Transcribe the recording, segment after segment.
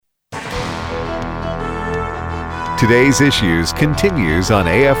Today's Issues continues on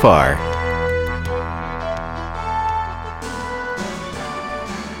AFR.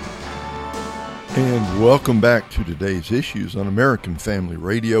 And welcome back to Today's Issues on American Family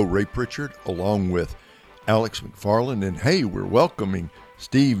Radio. Ray Pritchard along with Alex McFarland. And hey, we're welcoming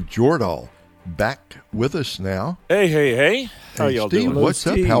Steve Jordahl back with us now. Hey. How y'all Steve, doing? what's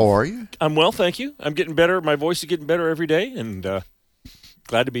up? How are you? I'm well, thank you. I'm getting better. My voice is getting better every day, and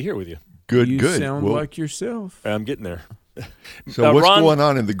glad to be here with you. Good. You sound like yourself. I'm getting there. So what's going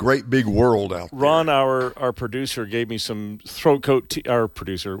on in the great big world out there? Ron, our producer, gave me some throat coat. Our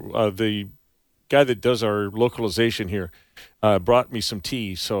producer, the guy that does our localization here, brought me some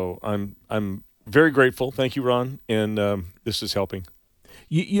tea. So I'm very grateful. Thank you, Ron, and this is helping.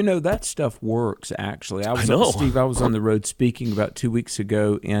 You know, that stuff works, actually. I know. Steve, I was on the road speaking about 2 weeks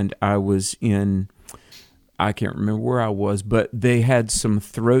ago, and I was I can't remember where I was, but they had some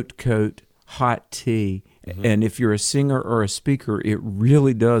throat coat hot tea. Mm-hmm. And if you're a singer or a speaker, it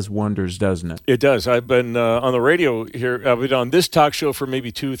really does wonders, doesn't it? It does. I've been on the radio here. I've been on this talk show for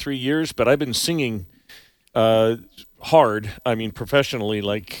maybe 2 or 3 years, but I've been singing hard, professionally,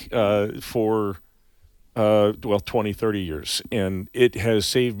 for 20, 30 years. And it has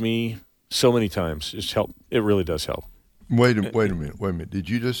saved me so many times. It's helped. It really does help. Wait a minute. Did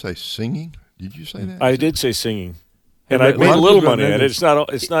you just say singing? Did you say that? I did say singing. And I made a little money at it. It's not.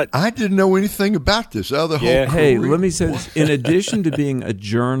 I didn't know anything about this. Whole Hey, career. let me say this. In addition to being a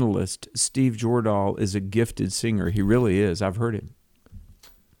journalist, Steve Jordahl is a gifted singer. He really is. I've heard him.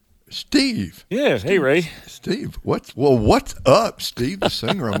 Steve. Yeah. Hey, Ray. Steve. What's up, Steve, the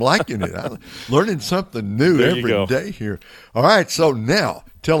singer? I'm liking it. I'm learning something new every day here. All right. So now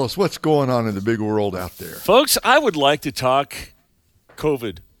tell us what's going on in the big world out there. Folks, I would like to talk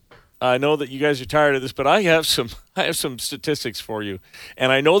COVID. I know that you guys are tired of this, but I have some statistics for you,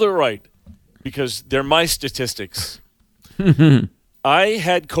 and I know they're right because they're my statistics. I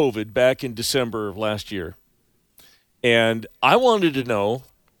had COVID back in December of last year, and I wanted to know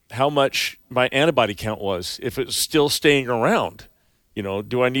how much my antibody count was, if it's still staying around. You know,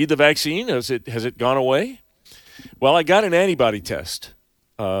 do I need the vaccine? Has it gone away? Well, I got an antibody test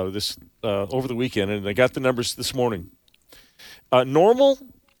over the weekend, and I got the numbers this morning. Normal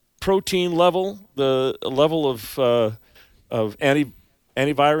protein level, the level of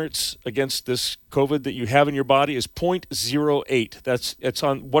antivirus against this COVID that you have in your body is 0.08. It's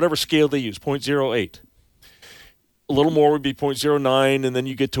on whatever scale they use, 0.08. A little more would be 0.09, and then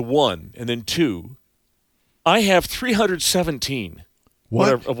you get to 1, and then 2. I have 317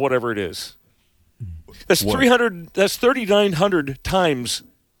 of whatever it is. That's 300. That's 3,900 times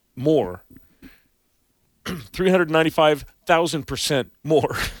more. 395,000%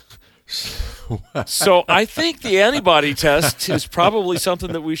 more. So I think the antibody test is probably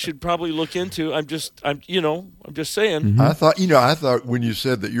something that we should probably look into. I'm just saying. Mm-hmm. I thought when you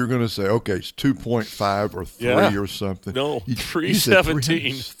said that you're going to say, okay, it's 2.5 or 3 or something. No,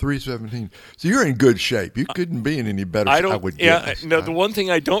 317. 317. So you're in good shape. You couldn't be in any better shape, I would guess. No, the one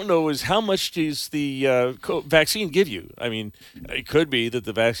thing I don't know is how much does the vaccine give you? I mean, it could be that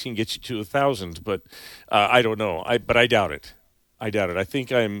the vaccine gets you to 1,000, but I don't know. But I doubt it. I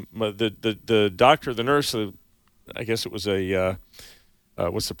think I'm the doctor, the nurse. I guess it was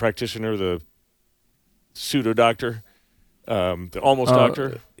what's the practitioner, the pseudo doctor, the almost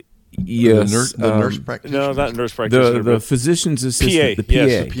doctor. Yes, the nurse practitioner. No, not nurse practitioner. The physician's assistant. PA. The PA.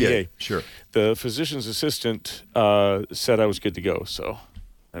 Yes, the PA. Sure. The physician's assistant said I was good to go, so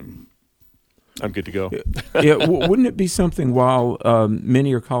I'm good to go. Yeah, wouldn't it be something while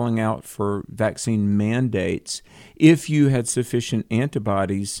many are calling out for vaccine mandates, if you had sufficient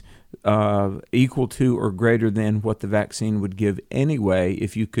antibodies equal to or greater than what the vaccine would give anyway,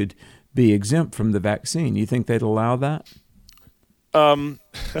 if you could be exempt from the vaccine, you think they'd allow that? They're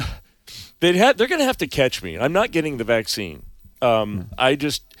going to have to catch me. I'm not getting the vaccine. I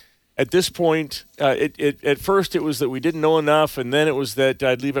just. At this point, at first it was that we didn't know enough, and then it was that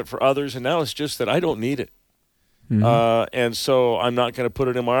I'd leave it for others, and now it's just that I don't need it. Mm-hmm. And so I'm not going to put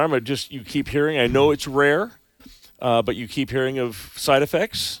it in my arm. You keep hearing, I know it's rare, but you keep hearing of side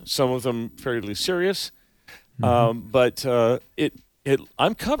effects, some of them fairly serious. Mm-hmm. But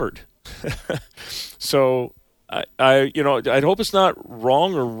I'm covered. So I hope it's not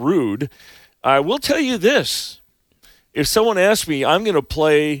wrong or rude. I will tell you this. If someone asks me, I'm going to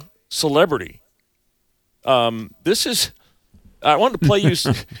play celebrity. I want to play you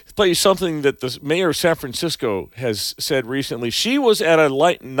something that the mayor of San Francisco has said recently. She was at a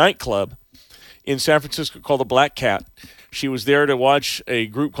nightclub in San Francisco called the Black Cat. She was there to watch a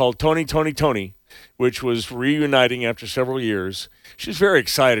group called Tony, which was reuniting after several years. She's very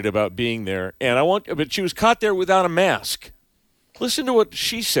excited about being there, but she was caught there without a mask. Listen to what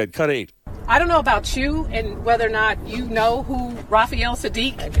she said, cut 8. I don't know about you and whether or not you know who Raphael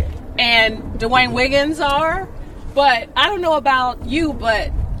Sadiq and Dwayne Wiggins are, but I don't know about you,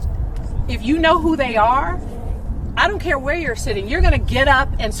 but if you know who they are, I don't care where you're sitting, you're going to get up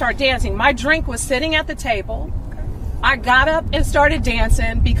and start dancing. My drink was sitting at the table. I got up and started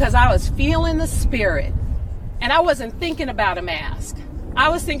dancing because I was feeling the spirit. And I wasn't thinking about a mask. I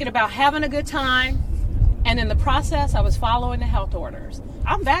was thinking about having a good time. And in the process, I was following the health orders.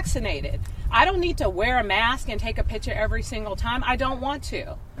 I'm vaccinated. I don't need to wear a mask and take a picture every single time. I don't want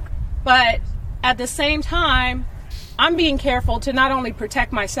to. But at the same time, I'm being careful to not only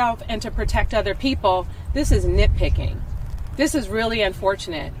protect myself and to protect other people. This is nitpicking. This is really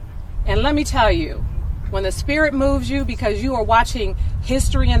unfortunate. And let me tell you, when the spirit moves you because you are watching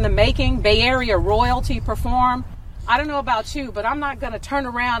history in the making, Bay Area royalty perform, I don't know about you, but I'm not going to turn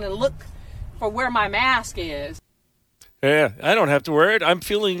around and look for where my mask is. Yeah, I don't have to wear it. I'm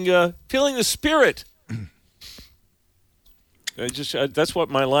feeling the spirit. That's what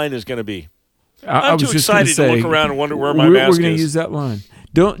my line is going to be. I'm too excited to look around and wonder where my mask is. We're going to use that line.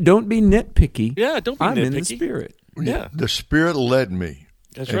 Don't be nitpicky. Yeah, don't be nitpicky. I'm in the spirit. Yeah. The spirit led me.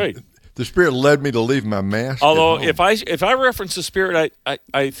 That's right. The spirit led me to leave my mask. Although if I reference the spirit,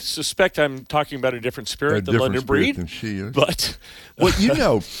 I suspect I'm talking about a different spirit than London Breed. Than she is. But well, you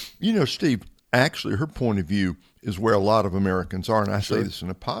know, Steve. Actually, her point of view is where a lot of Americans are, and I say this in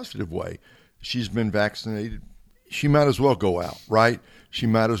a positive way. She's been vaccinated. She might as well go out, right? She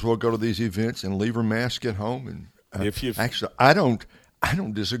might as well go to these events and leave her mask at home. And actually, I don't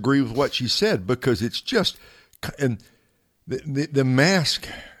disagree with what she said because it's just and the mask.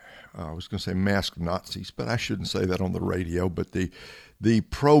 I was going to say mask Nazis, but I shouldn't say that on the radio. But the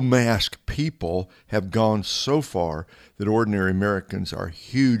pro-mask people have gone so far that ordinary Americans are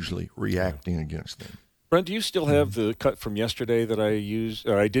hugely reacting against them. Brent, do you still have the cut from yesterday that I used?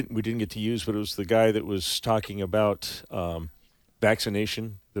 Or we didn't get to use, but it was the guy that was talking about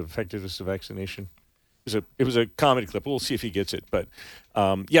vaccination, the effectiveness of vaccination. It was a comedy clip. We'll see if he gets it. But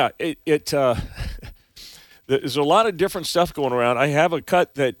there's a lot of different stuff going around. I have a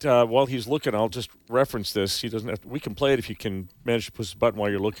cut that while he's looking, I'll just reference this. He doesn't have to, we can play it if you can manage to push the button while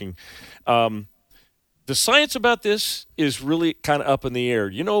you're looking. The science about this is really kind of up in the air.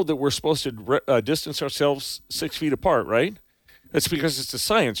 You know that we're supposed to distance ourselves 6 feet apart, right? That's because it's the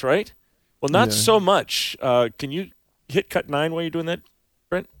science, right? Well, not so much. Can you hit cut 9 while you're doing that,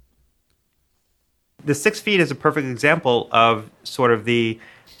 Brent? The 6 feet is a perfect example of sort of the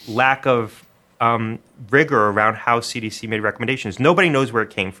lack of rigor around how CDC made recommendations. Nobody knows where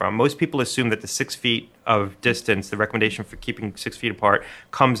it came from. Most people assume that the 6 feet of distance, the recommendation for keeping 6 feet apart,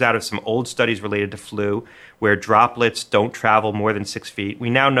 comes out of some old studies related to flu, where droplets don't travel more than 6 feet.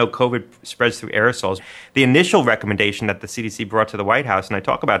 We now know COVID spreads through aerosols. The initial recommendation that the CDC brought to the White House, and I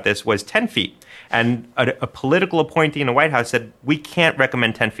talk about this, was 10 feet. And a political appointee in the White House said, we can't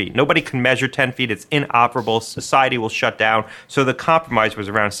recommend 10 feet. Nobody can measure 10 feet. It's inoperable. Society will shut down. So the compromise was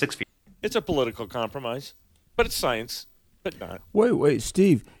around 6 feet. It's a political compromise, but it's science, but not. Wait,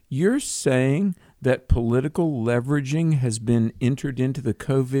 Steve, you're saying that political leveraging has been entered into the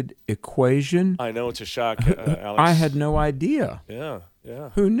COVID equation? I know it's a shock, Alex. I had no idea. Yeah.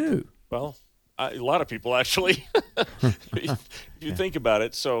 Who knew? Well, a lot of people, actually, if you think about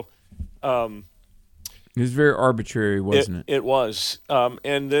it. So it was very arbitrary, wasn't it? It was.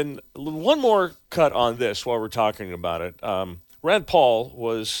 And then one more cut on this while we're talking about it. Rand Paul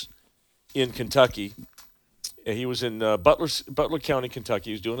was in Kentucky. He was in Butler County, Kentucky.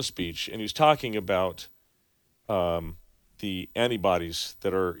 He was doing a speech, and he was talking about the antibodies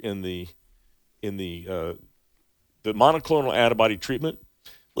that are in the monoclonal antibody treatment.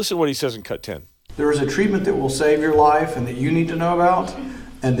 Listen to what he says in cut 10. There is a treatment that will save your life and that you need to know about,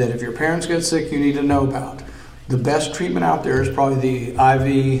 and that if your parents get sick, you need to know about. The best treatment out there is probably the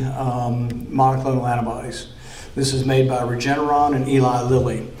IV monoclonal antibodies. This is made by Regeneron and Eli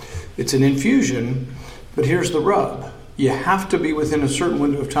Lilly. It's an infusion, but here's the rub. You have to be within a certain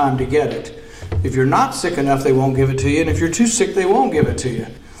window of time to get it. If you're not sick enough, they won't give it to you, and if you're too sick, they won't give it to you.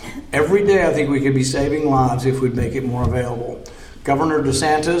 Every day, I think we could be saving lives if we'd make it more available. Governor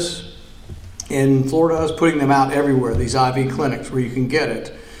DeSantis in Florida is putting them out everywhere, these IV clinics where you can get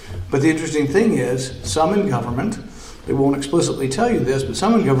it. But the interesting thing is, some in government, they won't explicitly tell you this, but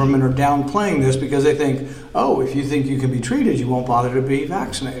some in government are downplaying this because they think, oh, if you think you can be treated, you won't bother to be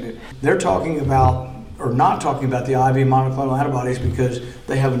vaccinated. They're talking about, or not talking about, the IV monoclonal antibodies because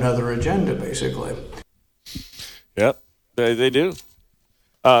they have another agenda, basically. Yep, they do.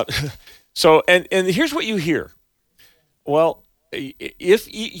 So, and here's what you hear. Well,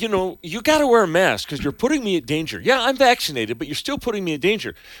 if you got to wear a mask because you're putting me at danger. Yeah, I'm vaccinated, but you're still putting me at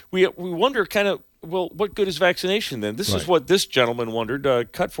danger. We wonder kind of, well, what good is vaccination then? This is what this gentleman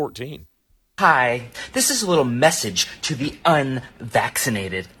wondered. Cut 14. Hi, this is a little message to the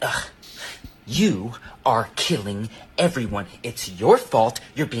unvaccinated. Ugh. You are killing everyone. It's your fault.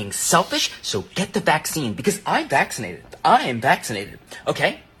 You're being selfish, so get the vaccine because I'm vaccinated. I am vaccinated,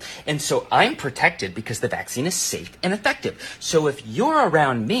 okay? And so I'm protected because the vaccine is safe and effective. So if you're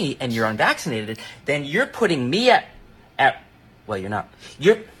around me and you're unvaccinated, then you're putting me at well, you're not.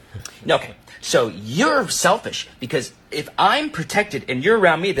 Okay. So you're selfish because if I'm protected and you're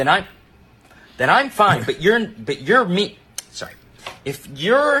around me, then I'm fine. But you're me. Sorry. If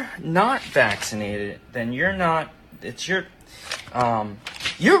you're not vaccinated, then you're not. It's you're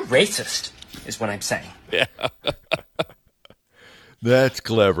racist, is what I'm saying. Yeah. That's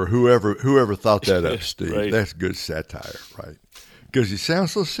clever. Whoever thought that up, Steve. Right. That's good satire, right? Because you sound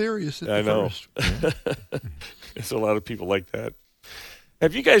so serious at the I know. first. Yeah. There's a lot of people like that.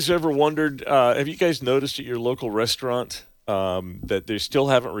 Have you guys ever wondered, have you guys noticed at your local restaurant that they still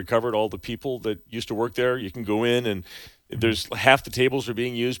haven't recovered all the people that used to work there? You can go in and there's half the tables are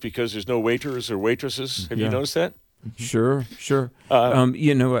being used because there's no waiters or waitresses. Have you noticed that? Sure.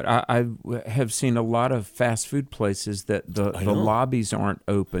 You know what? I have seen a lot of fast food places that the lobbies aren't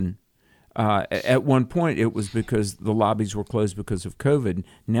open. At one point, it was because the lobbies were closed because of COVID.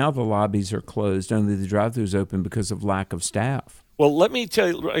 Now the lobbies are closed. Only the drive-thru's open because of lack of staff. Well, let me tell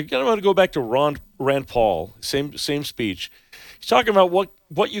you, I want to go back to Rand Paul, same speech. He's talking about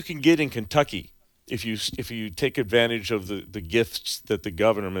what you can get in Kentucky if you take advantage of the gifts that the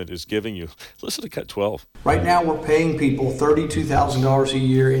government is giving you. Listen to Cut 12. Right now, we're paying people $32,000 a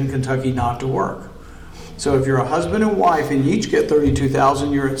year in Kentucky not to work. So if you're a husband and wife and you each get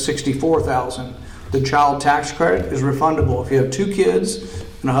 $32,000, you're at $64,000. The child tax credit is refundable. If you have 2 kids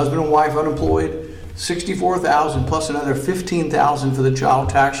and a husband and wife unemployed, $64,000 plus another $15,000 for the child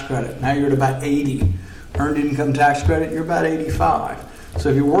tax credit. Now you're at about $80,000. Earned income tax credit, you're about $85,000. So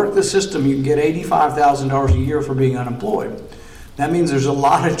if you work the system, you can get $85,000 a year for being unemployed. That means there's a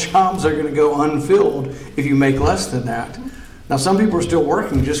lot of jobs that are going to go unfilled if you make less than that. Now, some people are still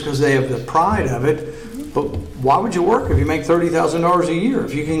working just because they have the pride of it, but why would you work if you make $30,000 a year?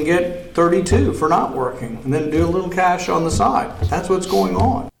 If you can get $32,000 for not working and then do a little cash on the side. That's what's going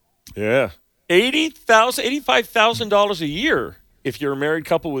on. Yeah. $85,000 a year if you're a married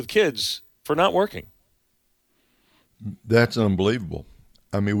couple with kids for not working. That's unbelievable.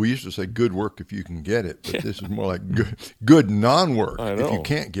 I mean, we used to say good work if you can get it, but this is more like good non-work if you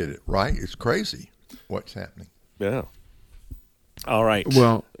can't get it, right? It's crazy what's happening. Yeah. All right.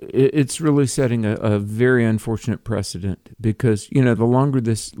 Well, it's really setting a very unfortunate precedent because, the longer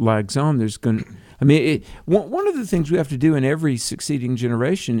this lags on, there's going to one of the things we have to do in every succeeding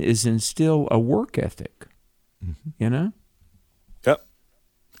generation is instill a work ethic,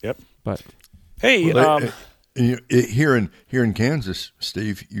 Yep. But hey, here in Kansas,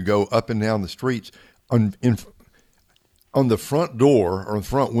 Steve, you go up and down the streets on the front door or the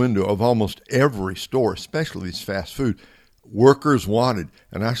front window of almost every store, especially these fast food, workers wanted.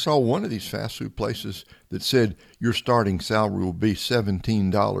 And I saw one of these fast food places that said your starting salary will be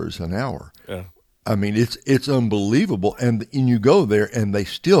 $17 an hour. Yeah. I mean, it's unbelievable. And you go there and they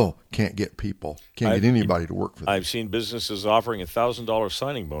still can't get get anybody to work for them. I've seen businesses offering $1,000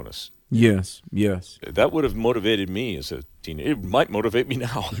 signing bonus. Yes. That would have motivated me as a teenager. It might motivate me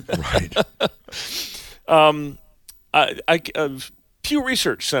now. Right. Pew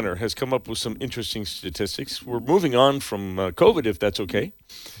Research Center has come up with some interesting statistics. We're moving on from COVID, if that's okay.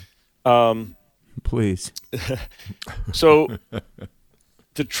 Please. So,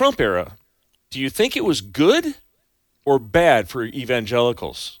 the Trump era, do you think it was good or bad for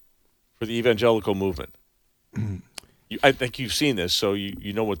evangelicals, for the evangelical movement? I think you've seen this, so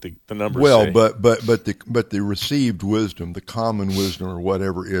you know what the numbers say. Well, but the received wisdom, the common wisdom or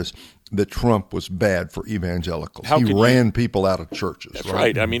whatever is that Trump was bad for evangelicals. He ran people out of churches. That's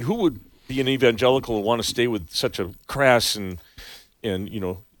right. I mean, who would be an evangelical and want to stay with such a crass and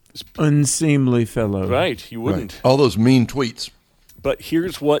unseemly fellow? Right, you wouldn't. Right. All those mean tweets. But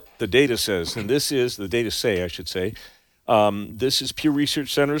here's what the data says, and this is the data say, I should say. This is Pew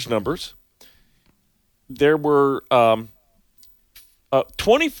Research Center's numbers. There were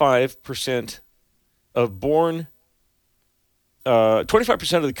 25% of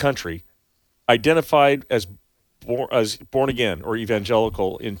 25% of the country identified as born again or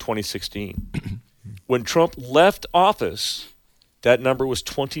evangelical in 2016. When Trump left office, that number was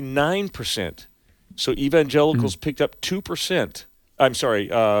 29%. So evangelicals picked up 2%. I'm sorry,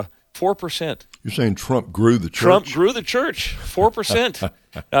 4%. You're saying Trump grew the church? Trump grew the church 4%.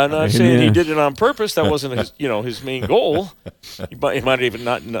 I'm not saying he did it on purpose. That wasn't his main goal. He might have even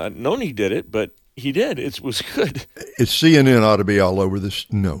not known he did it, but he did. It was good. Is CNN ought to be all over this?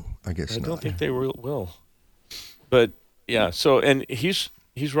 No, I guess not. I don't think they will. But yeah, and he's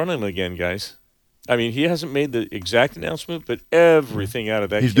running again, guys. I mean, he hasn't made the exact announcement, but everything out of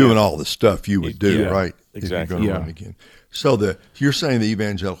that. He's doing all the stuff you would do, right? Exactly. If you're going to run again. So you're saying the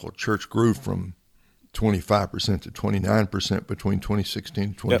evangelical church grew from 25% to 29% between 2016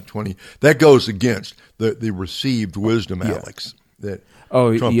 and 2020. Yep. That goes against the received wisdom, Alex, that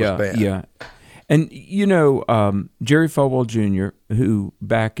Trump was bad. Yeah. And, Jerry Falwell Jr., who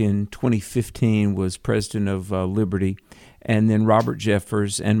back in 2015 was president of Liberty, and then Robert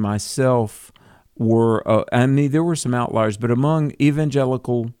Jeffers and myself were, there were some outliers, but among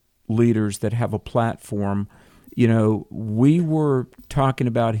evangelical leaders that have a platform, we were talking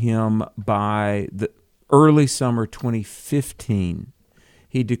about him by the early summer 2015.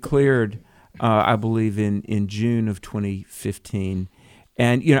 He declared, I believe, in June of 2015.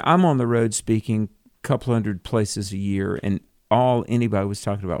 And, I'm on the road speaking a couple hundred places a year, and all anybody was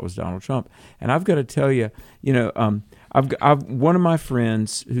talking about was Donald Trump. And I've got to tell you, I've one of my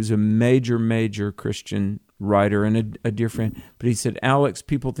friends who's a major Christian writer and a dear friend, but he said, Alex,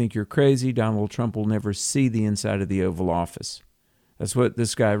 people think you're crazy. Donald Trump will never see the inside of the Oval Office. That's what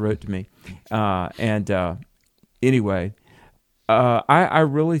this guy wrote to me. Anyway, I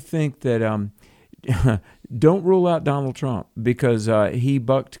really think that don't rule out Donald Trump because he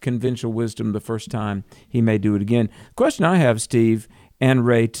bucked conventional wisdom the first time. He may do it again. The question I have, Steve, and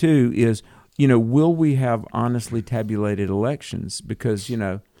Ray too, is, will we have honestly tabulated elections? Because,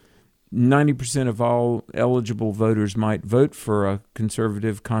 90% of all eligible voters might vote for a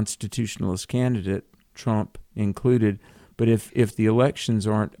conservative constitutionalist candidate, Trump included. But if the elections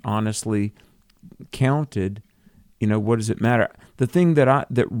aren't honestly counted, what does it matter? The thing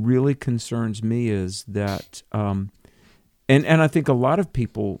that really concerns me is that, and I think a lot of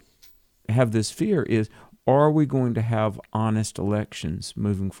people have this fear is, are we going to have honest elections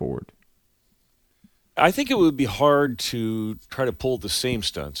moving forward? I think it would be hard to try to pull the same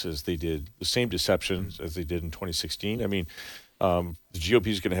stunts as they did, the same deceptions as they did in 2016. I mean, the GOP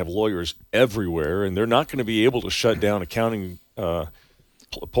is going to have lawyers everywhere, and they're not going to be able to shut down a counting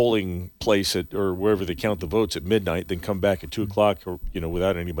polling place or wherever they count the votes at midnight, then come back at 2 o'clock, or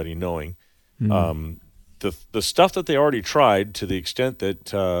without anybody knowing. Mm-hmm. The stuff that they already tried, to the extent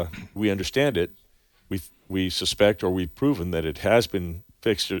that we understand it, we suspect or we've proven that it has been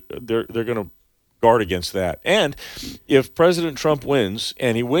fixed. They're going to guard against that. And if President Trump wins,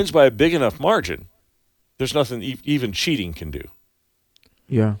 and he wins by a big enough margin, there's nothing even cheating can do.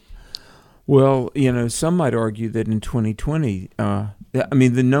 Yeah. Well, some might argue that in 2020,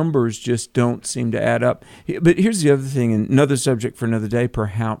 the numbers just don't seem to add up. But here's the other thing, and another subject for another day,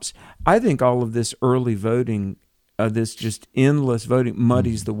 perhaps. I think all of this early voting, this just endless voting,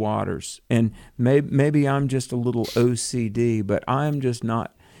 muddies the waters. And maybe I'm just a little OCD, but I'm just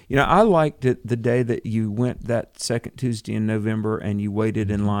not. I liked it the day that you went that second Tuesday in November and you waited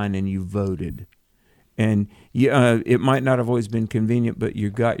in line and you voted. And it might not have always been convenient, but you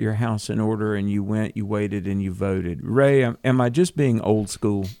got your house in order and you went, you waited, and you voted. Ray, am I just being old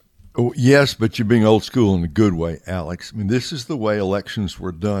school? Oh, yes, but you're being old school in a good way, Alex. I mean, this is the way elections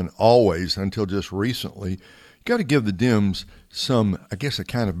were done always until just recently. You got to give the Dems a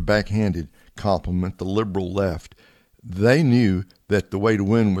kind of backhanded compliment, the liberal left. They knew that the way to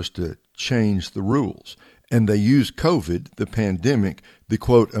win was to change the rules. And they used COVID, the pandemic, the,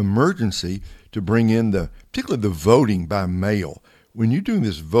 quote, emergency to bring in particularly the voting by mail. When you're doing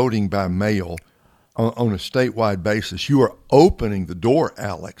this voting by mail on a statewide basis, you are opening the door,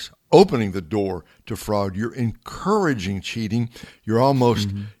 Alex, opening the door to fraud. You're encouraging cheating. You're almost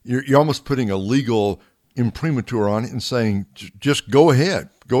putting a legal imprimatur on it and saying, just go ahead.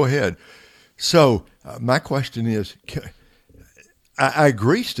 So my question is, I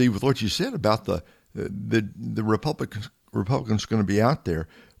agree, Steve, with what you said about the Republicans are going to be out there,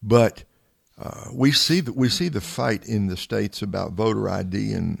 but we see the fight in the states about voter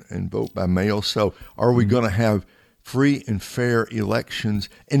ID and vote by mail. So are we going to have free and fair elections?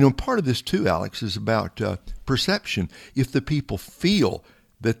 And part of this too, Alex, is about perception. If the people feel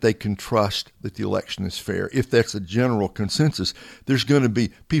that they can trust that the election is fair, if that's a general consensus, there's going to be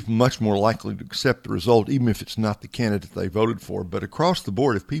people much more likely to accept the result, even if it's not the candidate they voted for. But across the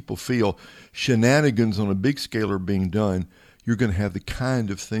board, if people feel shenanigans on a big scale are being done, you're going to have the kind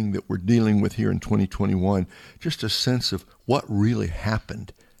of thing that we're dealing with here in 2021, just a sense of what really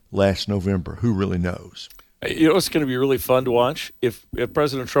happened last November. Who really knows? You know what's going to be really fun to watch? If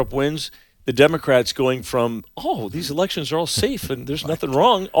President Trump wins, the Democrats going from, these elections are all safe and there's nothing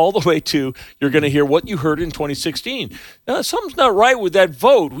wrong, all the way to you're going to hear what you heard in 2016. Now, something's not right with that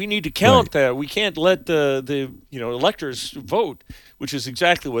vote. We need to count that. We can't let the electors vote, which is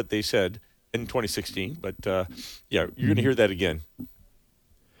exactly what they said in 2016. But, you're going to hear that again.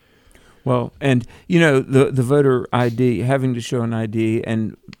 Well, and, the voter ID, having to show an ID,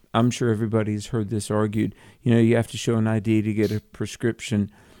 and I'm sure everybody's heard this argued, you have to show an ID to get a prescription.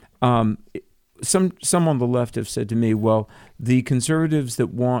 Some on the left have said to me, well, the conservatives that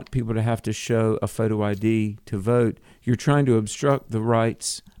want people to have to show a photo ID to vote, you're trying to obstruct the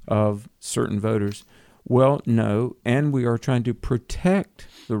rights of certain voters. Well, no, and we are trying to protect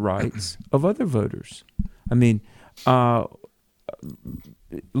the rights of other voters. I mean, no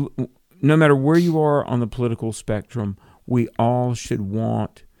matter where you are on the political spectrum, we all should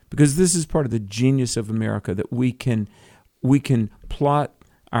want, because this is part of the genius of America, that we can plot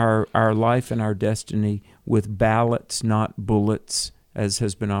our life and our destiny with ballots, not bullets, as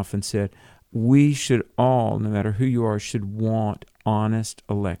has been often said. We should all, no matter who you are, should want honest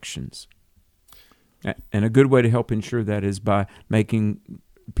elections. And a good way to help ensure that is by making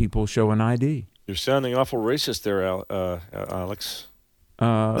people show an ID. You're sounding awful racist there, Alex.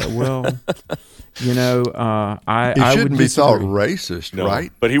 Well, he I shouldn't would be thought disagree. racist, No,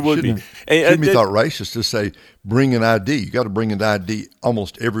 right? but he would be. Shouldn't be thought racist to say, bring an ID. You got to bring an ID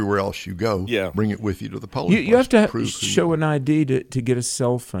almost everywhere else you go. Yeah. Bring it with you to the polling place. You have to prove who show you an ID to get a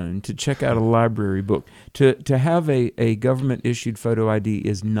cell phone, to check out a library book. To have a government-issued photo ID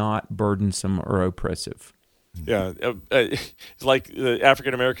is not burdensome or oppressive. Yeah, it's like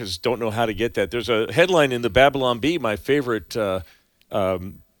African Americans don't know how to get that. There's a headline in the Babylon Bee, my favorite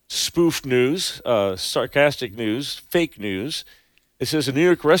spoof news, sarcastic news, fake news. It says a New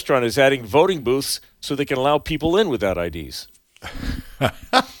York restaurant is adding voting booths so they can allow people in without IDs.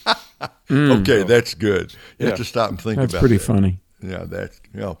 Okay, that's good. You Yeah. have to stop and think That's about pretty that. funny.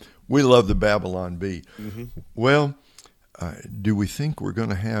 Yeah, we love the Babylon Bee. Mm-hmm. Well, do we think we're going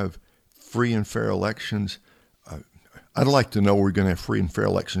to have free and fair elections? I'd like to know we're going to have free and fair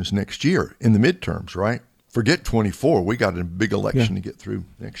elections next year in the midterms, right? Forget 24. We got a big election to get through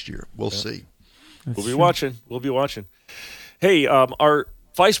next year. We'll see. We'll be watching. We'll be watching. Hey, our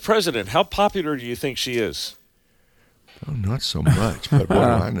vice president, how popular do you think she is? Oh, not so much, but what do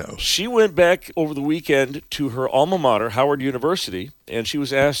I know? She went back over the weekend to her alma mater, Howard University, and she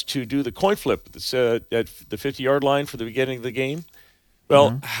was asked to do the coin flip at the 50-yard line for the beginning of the game.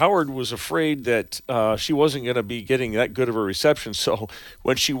 Well, Howard was afraid that she wasn't going to be getting that good of a reception. So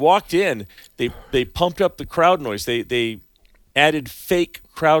when she walked in, they pumped up the crowd noise. They added fake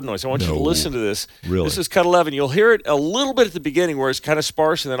crowd noise. I want you to listen to this. Really? This is cut 11. You'll hear it a little bit at the beginning where it's kind of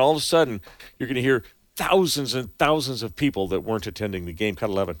sparse, and then all of a sudden you're going to hear thousands and thousands of people that weren't attending the game. Cut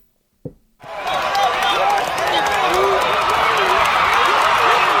 11.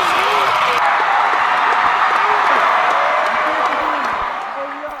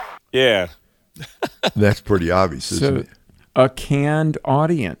 Yeah. That's pretty obvious, isn't it? A canned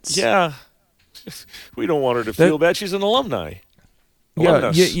audience. Yeah. We don't want her to feel bad. She's an alumni.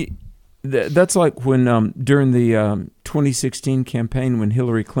 Yeah, that's like when during the 2016 campaign when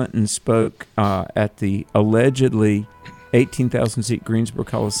Hillary Clinton spoke at the allegedly 18,000-seat Greensboro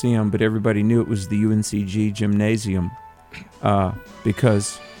Coliseum, but everybody knew it was the UNCG gymnasium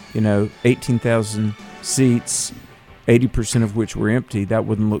because, 18,000 seats, 80% of which were empty, that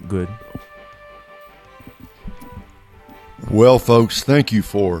wouldn't look good. Well, folks, thank you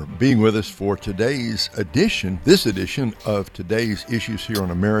for being with us for this edition of Today's Issues here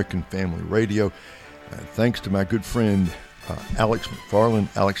on American Family Radio. Thanks to my good friend, Alex McFarland.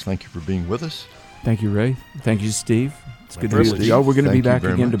 Alex, thank you for being with us. Thank you, Ray. Thank you, Steve. It's good to be privilege. with y'all. We're going to be Thank you back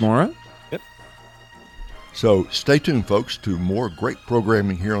very again much. tomorrow. So stay tuned, folks, to more great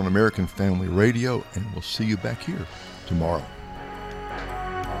programming here on American Family Radio, and we'll see you back here tomorrow.